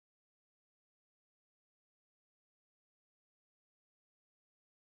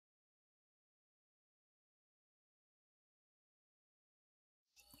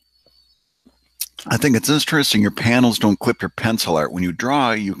I think it's interesting your panels don't clip your pencil art. When you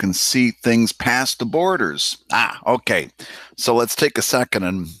draw, you can see things past the borders. Okay. So let's take a second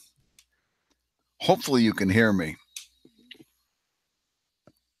and hopefully you can hear me.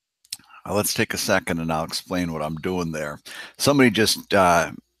 Let's take a second and I'll explain what I'm doing there. Somebody just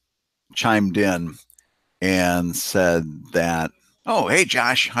chimed in and said that, oh, hey,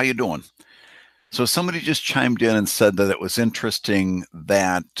 Josh, how you doing? So somebody just chimed in and said that it was interesting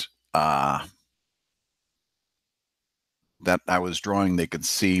that that I was drawing, they could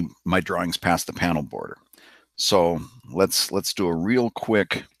see my drawings past the panel border. So let's do a real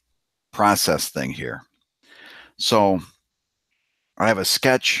quick process thing here. So I have a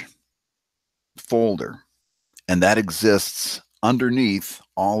sketch folder, and that exists underneath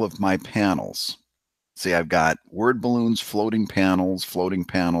all of my panels. See, I've got word balloons, floating panels,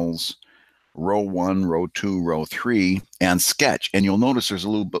 row 1, row 2, row 3, and sketch. And you'll notice there's a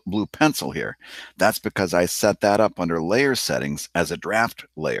little blue pencil here. That's because I set that up under layer settings as a draft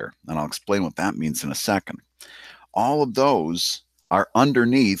layer. And I'll explain what that means in a second. All of those are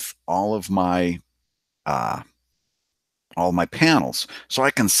underneath all of my panels. So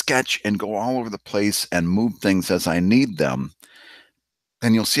I can sketch and go all over the place and move things as I need them.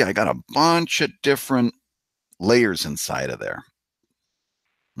 And you'll see I got a bunch of different layers inside of there.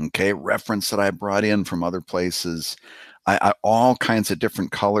 Okay, reference that I brought in from other places. I all kinds of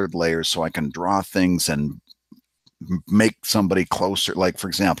different colored layers so I can draw things and make somebody closer. Like, for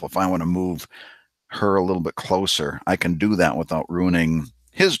example, if I want to move her a little bit closer, I can do that without ruining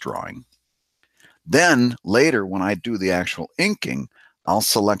his drawing. Then later, when I do the actual inking, I'll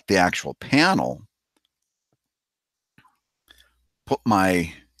select the actual panel, put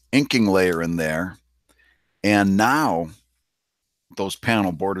my inking layer in there, and now those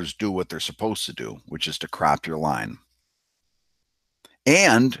panel borders do what they're supposed to do, which is to crop your line.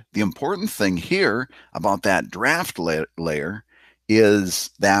 And the important thing here about that draft layer is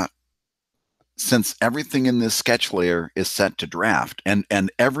that since everything in this sketch layer is set to draft,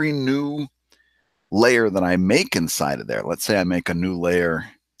 and every new layer that I make inside of there, let's say I make a new layer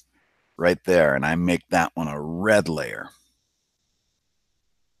right there, and I make that one a red layer.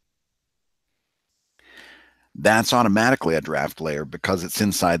 That's automatically a draft layer because it's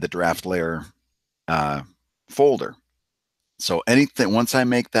inside the draft layer folder. So anything, once I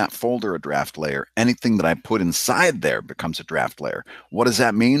make that folder a draft layer, anything that I put inside there becomes a draft layer. What does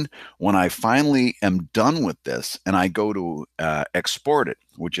that mean? When I finally am done with this and I go to export it,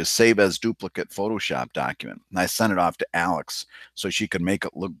 which is save as duplicate Photoshop document, and I send it off to Alex so she can make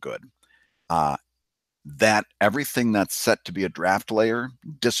it look good, that everything that's set to be a draft layer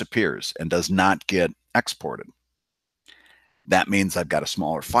disappears and does not get exported. That means I've got a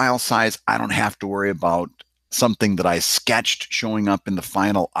smaller file size. I don't have to worry about something that I sketched showing up in the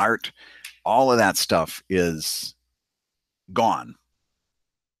final art. All of that stuff is gone.